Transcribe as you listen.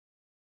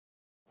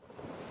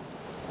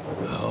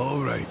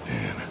right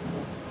then.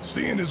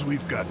 Seeing as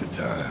we've got the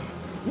time,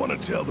 want to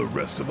tell the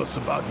rest of us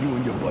about you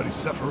and your buddy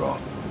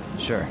Sephiroth?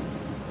 Sure.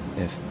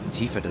 If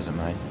Tifa doesn't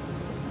mind.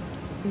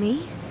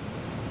 Me?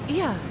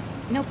 Yeah,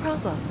 no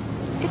problem.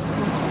 It's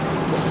cool.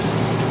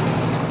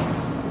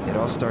 It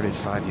all started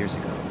 5 years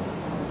ago.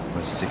 I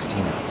was 16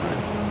 at the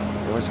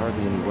time. There was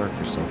hardly any work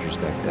for soldiers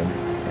back then,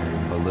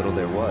 and what little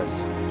there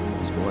was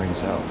boring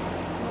as hell.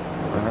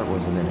 My heart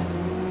wasn't in it.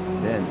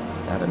 Then,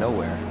 out of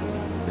nowhere,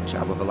 the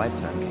job of a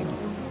lifetime came.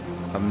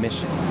 A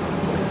mission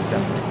with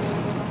Sephiroth.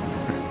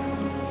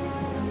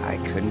 I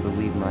couldn't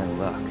believe my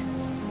luck.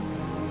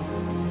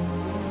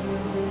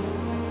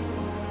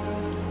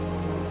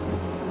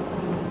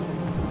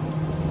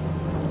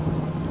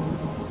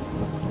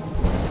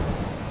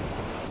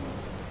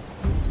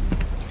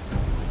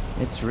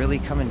 It's really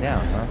coming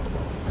down, huh?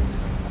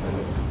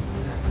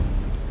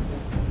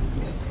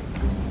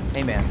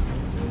 Hey man,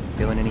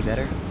 feeling any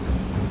better?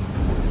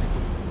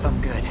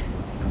 I'm good.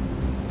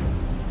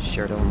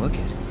 Sure don't look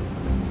it.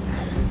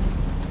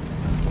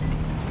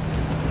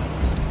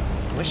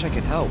 Wish I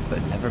could help,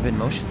 but never been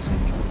motion sick.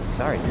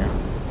 Sorry, man.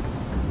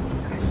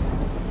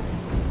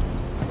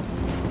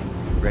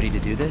 Ready to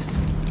do this?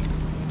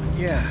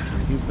 Yeah,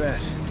 you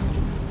bet.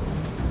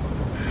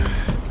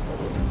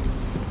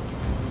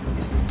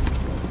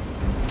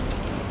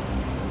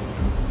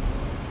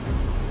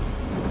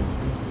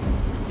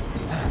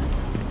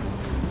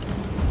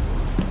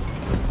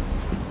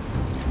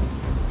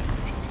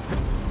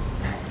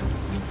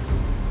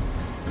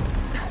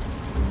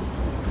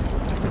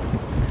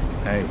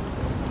 Hey,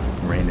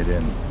 rein it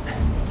in.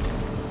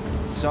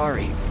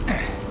 Sorry.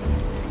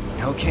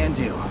 No can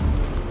do.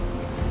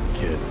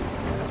 Kids.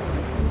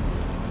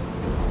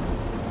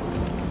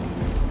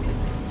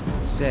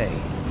 Say,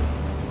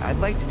 I'd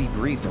like to be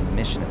briefed on the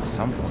mission at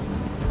some point.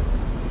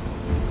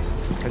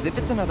 Because if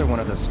it's another one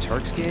of those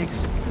Turks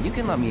gigs, you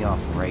can let me off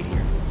right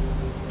here.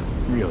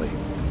 Really?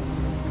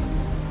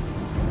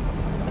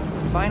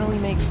 Finally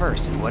make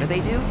first, and what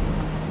do?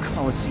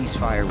 Call a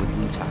ceasefire with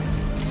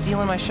Wutai,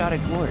 stealing my shot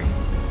at glory.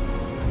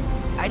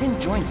 I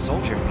didn't join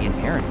Soldier to be an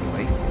errand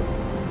boy.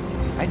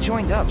 I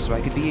joined up so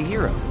I could be a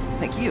hero,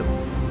 like you.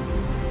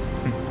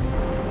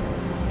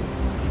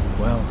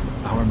 Well,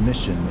 our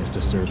mission is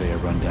to survey a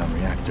rundown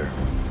reactor.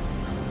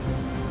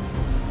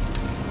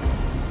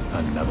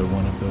 Another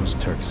one of those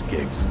Turks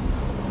gigs.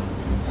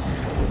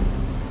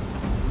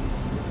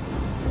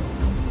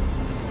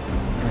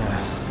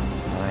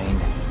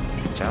 Fine.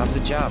 Job's a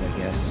job, I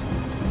guess.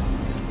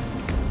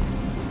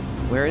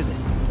 Where is it?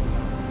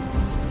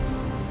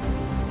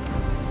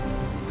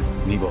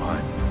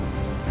 Nibelheim.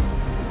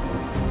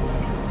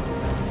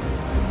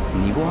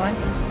 Nibelheim?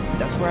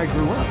 That's where I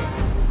grew up.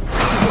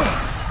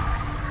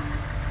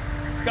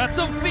 Got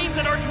some fiends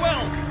at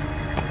R12!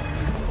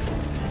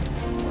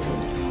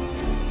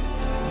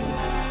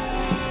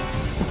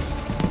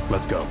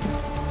 Let's go.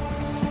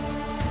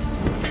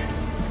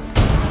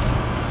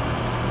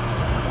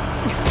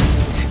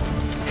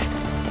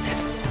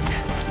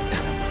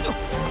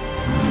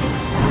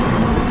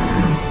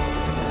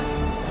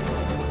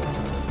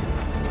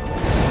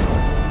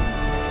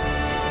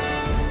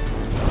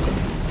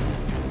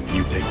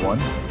 You take one,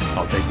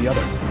 I'll take the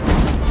other.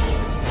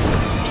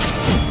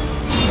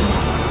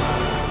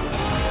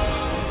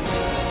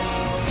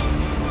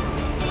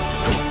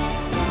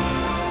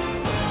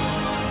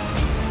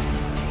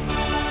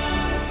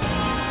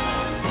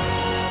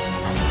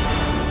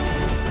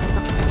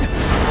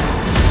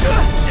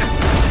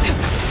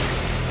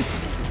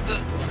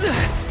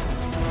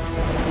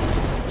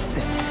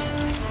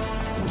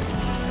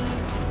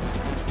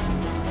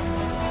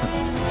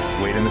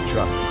 Wait in the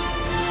truck.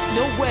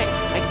 No way!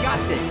 I got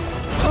this!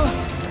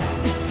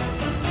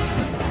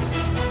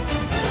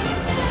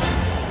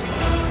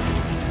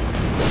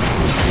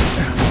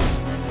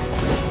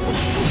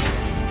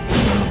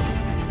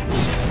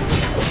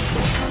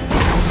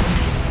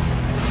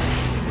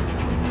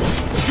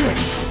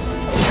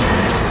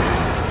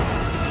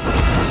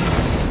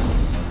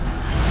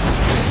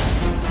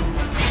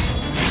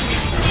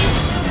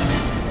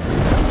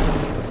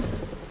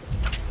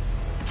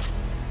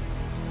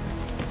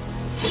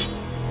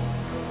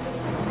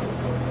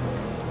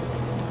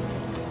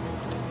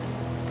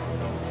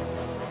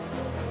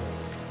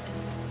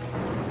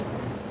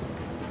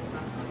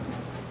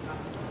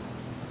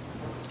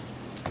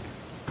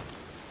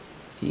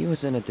 He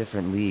was in a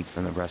different league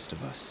from the rest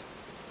of us.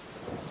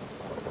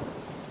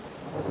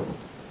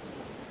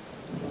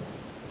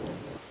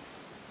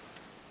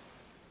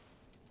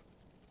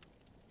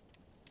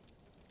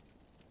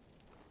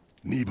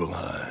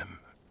 Nibelheim.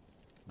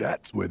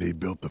 That's where they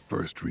built the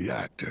first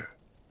reactor.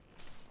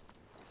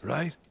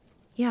 Right?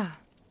 Yeah.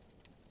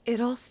 It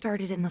all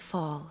started in the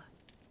fall.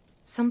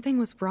 Something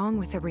was wrong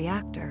with the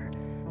reactor,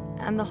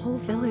 and the whole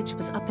village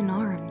was up in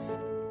arms.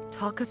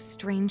 Talk of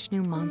strange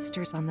new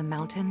monsters on the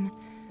mountain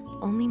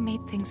only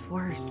made things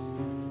worse.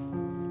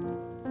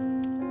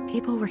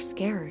 People were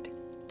scared,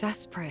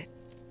 desperate.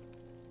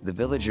 The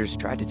villagers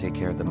tried to take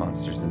care of the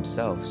monsters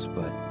themselves,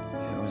 but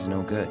it was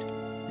no good.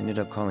 Ended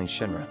up calling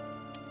Shinra.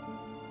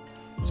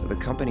 So the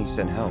company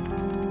sent help.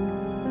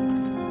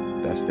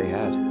 Best they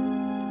had.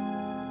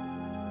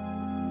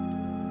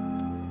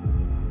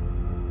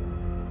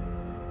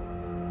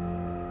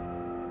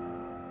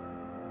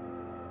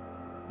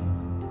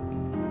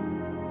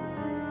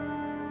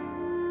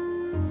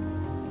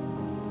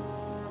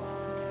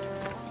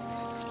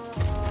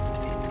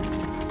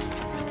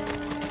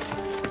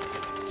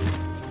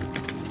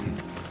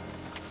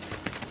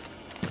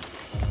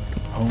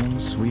 Home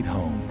sweet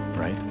home,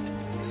 right?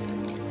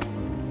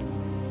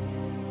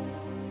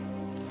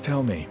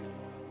 Tell me,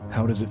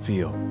 how does it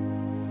feel?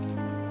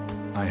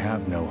 I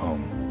have no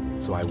home,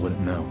 so I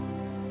wouldn't know.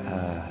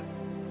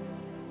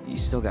 You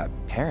still got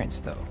parents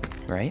though,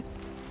 right?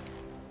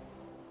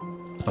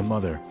 A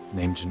mother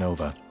named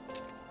Genova.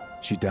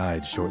 She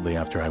died shortly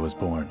after I was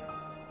born.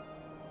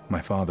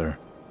 My father...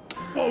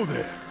 Whoa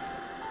there!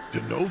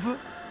 Genova?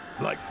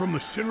 Like from the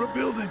Shinra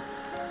building?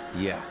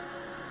 Yeah.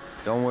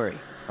 Don't worry,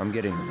 I'm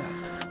getting to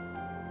that.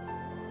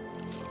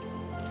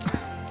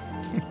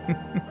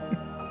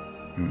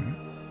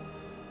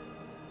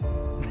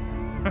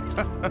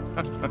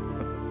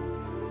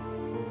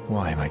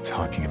 Why am I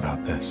talking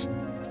about this?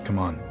 Come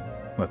on,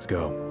 let's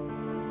go.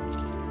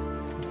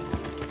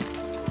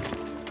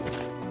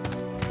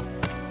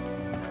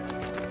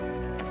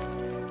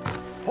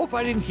 Hope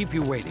I didn't keep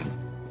you waiting.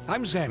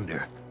 I'm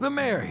Xander, the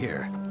mayor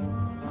here.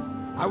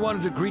 I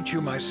wanted to greet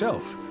you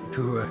myself,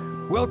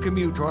 to welcome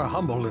you to our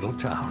humble little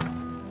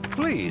town.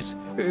 Please,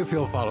 if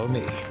you'll follow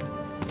me.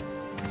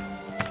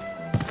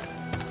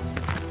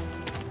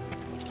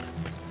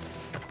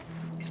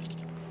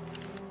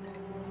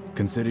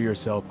 Consider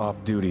yourself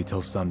off duty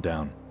till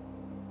sundown.